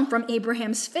we come from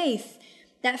Abraham's faith.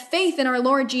 That faith in our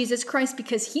Lord Jesus Christ,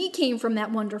 because he came from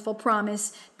that wonderful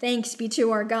promise. Thanks be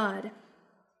to our God.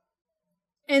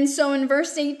 And so in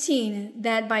verse 18,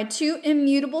 that by 2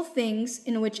 immutable things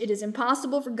in which it is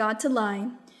impossible for God to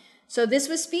lie. So this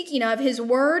was speaking of his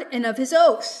word and of his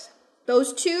oath.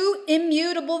 Those 2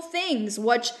 immutable things,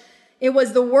 which it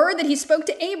was the word that he spoke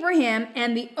to Abraham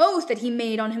and the oath that he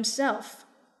made on himself.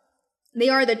 They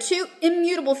are the 2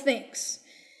 immutable things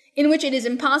in which it is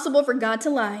impossible for God to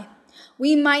lie.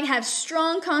 We might have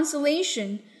strong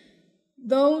consolation,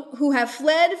 those who have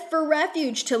fled for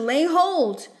refuge, to lay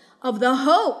hold of the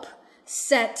hope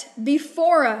set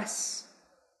before us.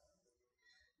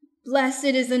 Blessed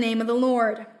is the name of the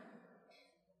Lord.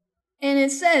 And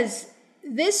it says,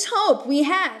 this hope we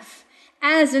have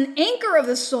as an anchor of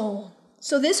the soul.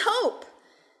 So this hope,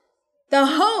 the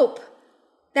hope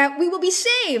that we will be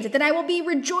saved, that I will be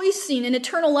rejoicing in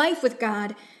eternal life with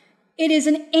God, it is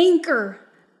an anchor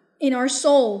in our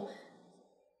soul.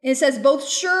 It says both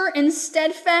sure and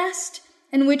steadfast,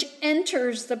 and which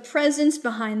enters the presence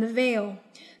behind the veil.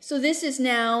 So this is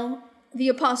now the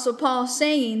Apostle Paul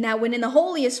saying that when in the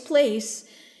holiest place,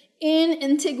 in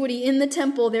antiquity, in the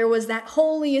temple, there was that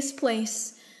holiest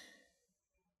place,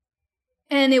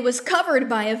 and it was covered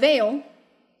by a veil.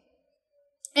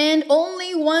 And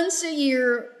only once a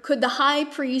year could the high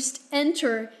priest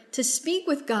enter to speak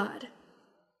with God.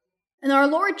 And our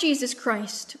Lord Jesus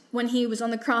Christ, when he was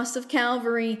on the cross of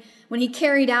Calvary, when he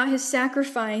carried out his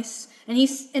sacrifice and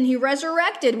he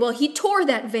resurrected, well, he tore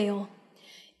that veil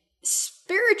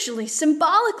spiritually,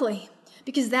 symbolically,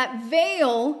 because that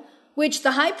veil, which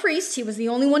the high priest, he was the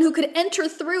only one who could enter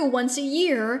through once a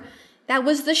year, that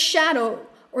was the shadow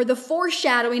or the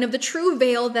foreshadowing of the true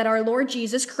veil that our Lord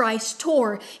Jesus Christ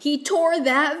tore. He tore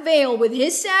that veil with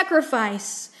his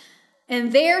sacrifice,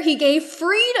 and there he gave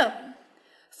freedom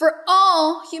for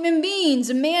all human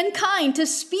beings, mankind, to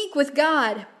speak with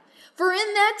God. For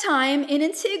in that time, in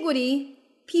antiquity,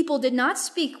 people did not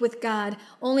speak with God,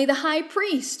 only the high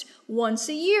priest once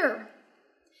a year.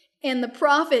 And the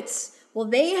prophets, well,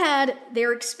 they had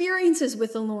their experiences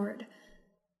with the Lord,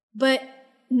 but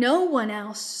no one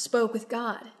else spoke with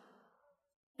God.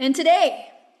 And today,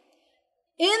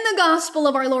 in the gospel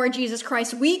of our Lord Jesus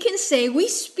Christ, we can say we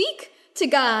speak to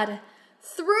God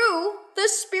through the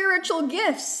spiritual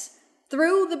gifts,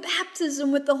 through the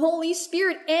baptism with the Holy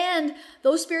Spirit and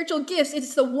those spiritual gifts.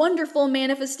 It's the wonderful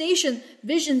manifestation,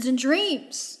 visions and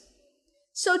dreams.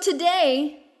 So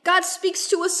today, God speaks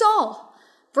to us all.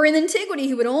 For in antiquity,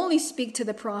 he would only speak to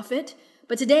the prophet,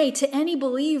 but today, to any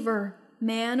believer,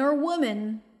 man or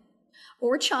woman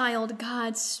or child,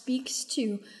 God speaks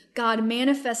to. God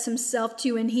manifests himself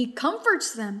to, and he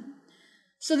comforts them.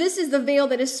 So this is the veil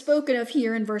that is spoken of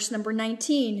here in verse number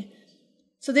 19.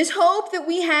 So this hope that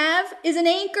we have is an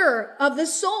anchor of the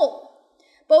soul,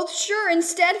 both sure and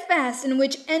steadfast, in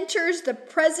which enters the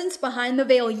presence behind the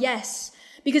veil. Yes,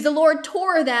 because the Lord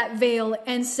tore that veil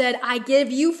and said, I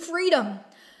give you freedom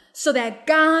so that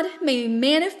God may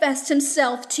manifest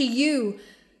himself to you,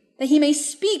 that he may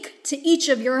speak to each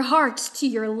of your hearts, to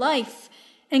your life.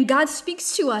 And God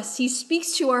speaks to us. He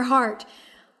speaks to our heart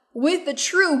with the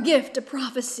true gift of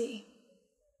prophecy.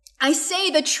 I say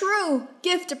the true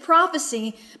gift of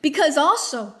prophecy because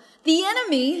also the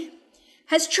enemy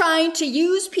has tried to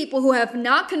use people who have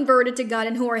not converted to God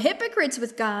and who are hypocrites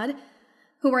with God,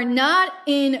 who are not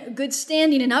in good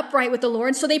standing and upright with the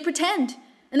Lord, so they pretend.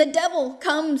 And the devil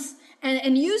comes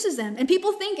and uses them. And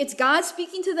people think it's God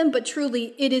speaking to them, but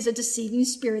truly it is a deceiving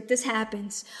spirit. This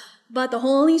happens. But the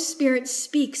Holy Spirit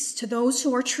speaks to those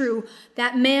who are true,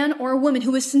 that man or woman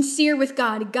who is sincere with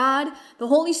God. God, the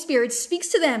Holy Spirit, speaks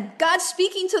to them. God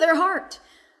speaking to their heart.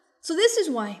 So this is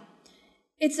why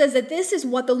it says that this is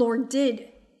what the Lord did.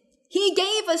 He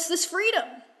gave us this freedom.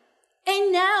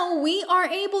 And now we are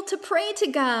able to pray to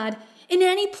God in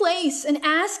any place and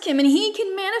ask him, and he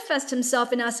can manifest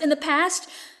himself in us. In the past,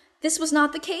 this was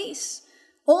not the case.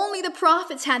 Only the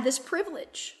prophets had this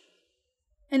privilege.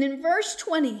 And in verse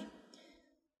 20,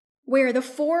 where the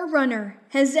forerunner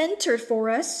has entered for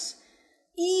us,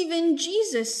 even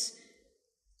Jesus,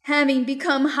 having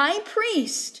become high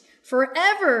priest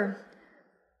forever,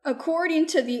 according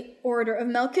to the order of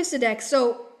Melchizedek.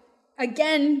 So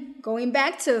again, going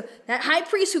back to that high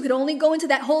priest who could only go into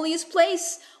that holiest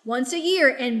place once a year,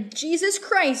 and Jesus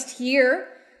Christ here,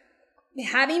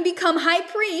 having become high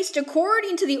priest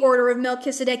according to the order of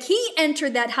Melchizedek, he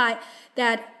entered that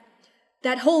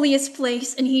holiest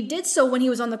place, and he did so when he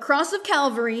was on the cross of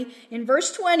Calvary in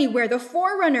verse 20, where the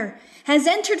forerunner has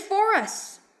entered for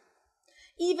us.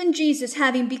 Even Jesus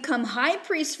having become high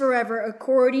priest forever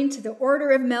according to the order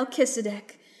of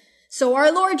Melchizedek. So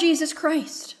our Lord Jesus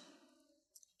Christ,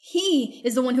 he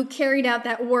is the one who carried out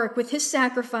that work with his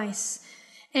sacrifice.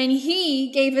 And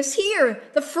he gave us here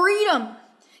the freedom.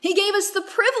 He gave us the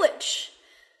privilege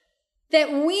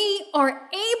that we are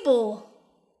able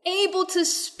to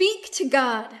speak to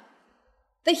God,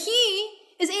 that he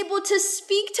is able to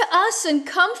speak to us and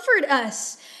comfort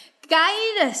us,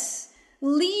 guide us,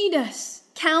 lead us,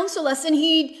 counsel us, and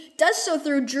he does so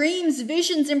through dreams,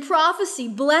 visions, and prophecy.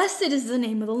 Blessed is the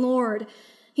name of the Lord.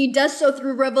 He does so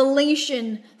through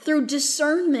revelation, through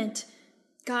discernment.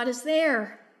 God is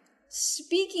there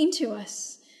speaking to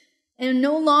us, and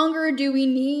no longer do we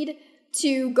need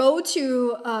to go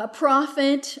to a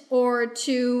prophet or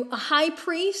to a high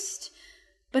priest,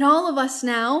 but all of us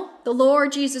now, the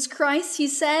Lord Jesus Christ, he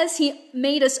says he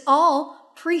made us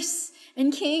all priests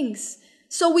and kings,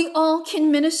 so we all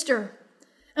can minister,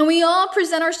 and we all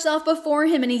present ourselves before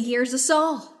him, and he hears us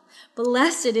all.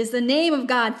 Blessed is the name of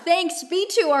God. Thanks be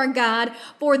to our God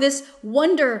for this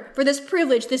wonder, for this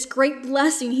privilege, this great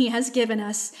blessing he has given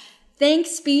us.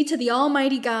 Thanks be to the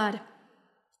Almighty God.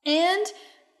 And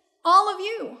all of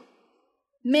you,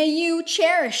 may you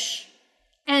cherish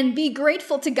and be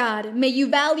grateful to God. May you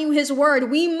value his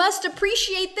word. We must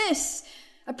appreciate this.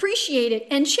 appreciate it,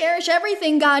 and cherish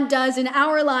everything God does in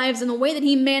our lives and the way that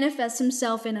he manifests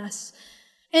himself in us.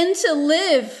 And to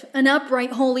live an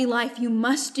upright, holy life, you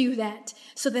must do that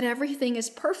so that everything is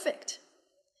perfect.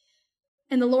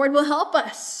 And the Lord will help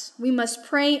us. We must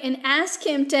pray and ask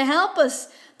him to help us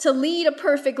to lead a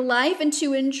perfect life and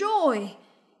to enjoy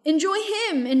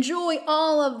him, enjoy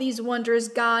all of these wonders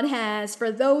God has for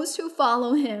those who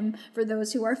follow him, for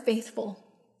those who are faithful.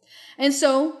 And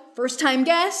so, first-time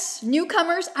guests,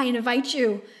 newcomers, I invite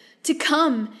you to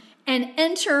come and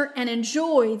enter and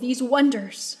enjoy these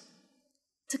wonders.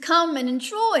 To come and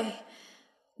enjoy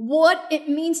what it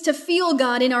means to feel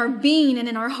God in our being and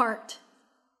in our heart.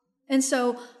 And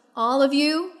so, all of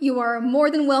you, you are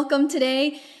more than welcome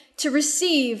today to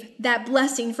receive that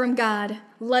blessing from God.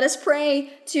 Let us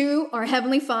pray to our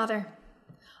Heavenly Father.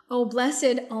 O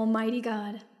blessed Almighty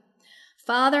God,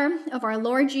 Father of our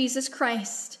Lord Jesus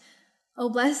Christ, O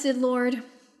blessed Lord,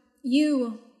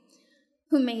 you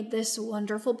who made this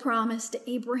wonderful promise to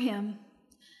Abraham.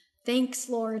 Thanks,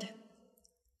 Lord.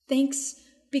 Thanks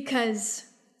because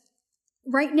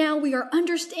right now we are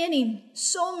understanding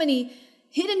so many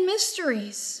hidden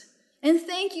mysteries. And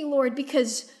thank you, Lord,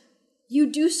 because you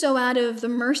do so out of the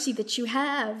mercy that you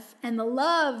have and the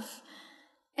love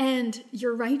and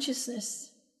your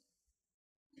righteousness.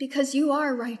 Because you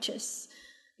are righteous.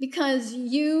 Because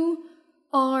you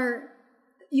are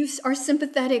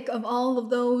sympathetic of all of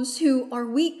those who are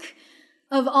weak,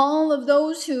 of all of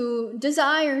those who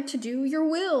desire to do your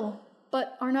will,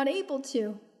 but are not able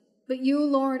to. But you,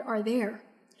 Lord, are there,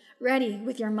 ready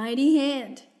with your mighty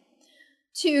hand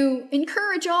to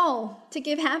encourage all, to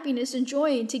give happiness and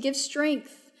joy, to give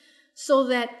strength, so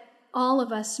that all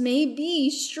of us may be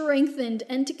strengthened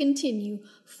and to continue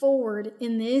forward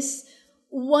in this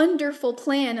wonderful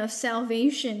plan of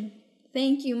salvation.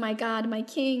 Thank you, my God, my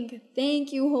King.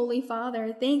 Thank you, Holy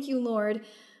Father. Thank you, Lord.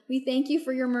 We thank you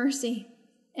for your mercy.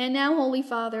 And now, Holy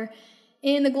Father,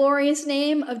 in the glorious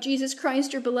name of Jesus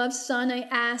Christ, your beloved Son, I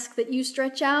ask that you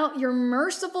stretch out your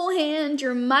merciful hand,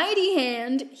 your mighty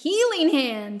hand, healing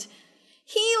hand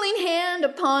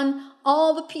upon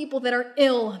all the people that are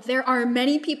ill. There are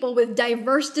many people with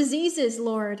diverse diseases,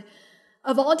 Lord,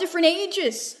 of all different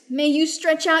ages. May you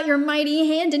stretch out your mighty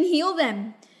hand and heal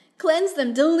them, cleanse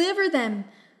them, deliver them.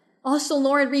 Also,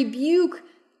 Lord, rebuke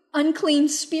unclean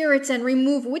spirits and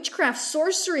remove witchcraft,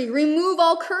 sorcery, remove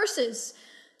all curses.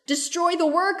 Destroy the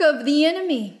work of the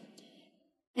enemy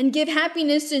and give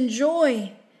happiness and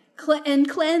joy and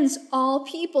cleanse all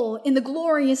people in the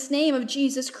glorious name of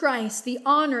Jesus Christ. The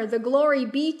honor, the glory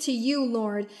be to you,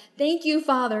 Lord. Thank you,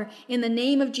 Father, in the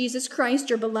name of Jesus Christ,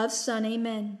 your beloved Son.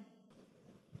 Amen.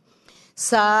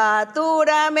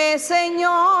 Satúrame,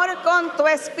 Señor, con tu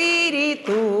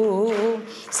espíritu.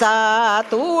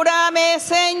 Satúrame,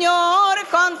 Señor,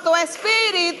 con tu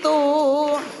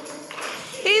espíritu.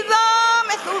 Y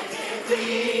dame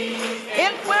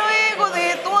el fuego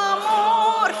de tu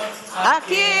amor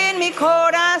aquí en mi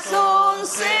corazón,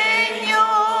 Señor.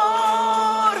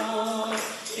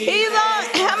 Y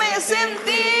déjame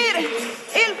sentir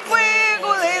el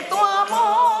fuego de tu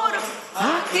amor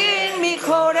aquí en mi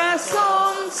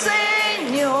corazón,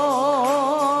 Señor.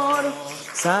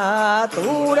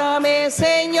 Satúrame,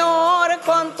 Señor,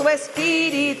 con tu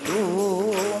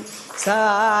espíritu.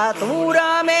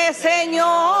 Satúrame,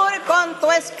 Señor, con tu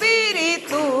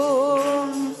espíritu.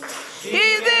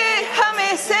 Y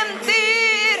déjame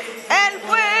sentir el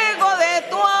fuego de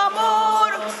tu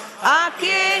amor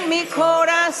aquí en mi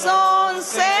corazón,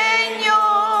 Señor.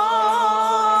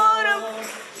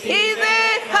 Y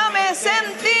déjame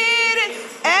sentir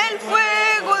el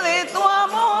fuego de tu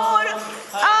amor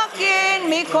aquí en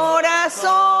mi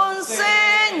corazón,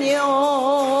 Señor.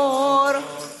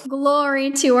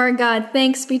 Glory to our God.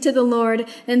 Thanks be to the Lord.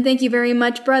 And thank you very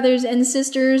much, brothers and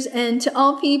sisters, and to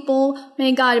all people.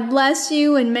 May God bless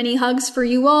you, and many hugs for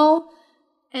you all.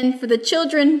 And for the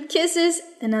children, kisses.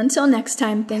 And until next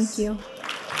time, thank you.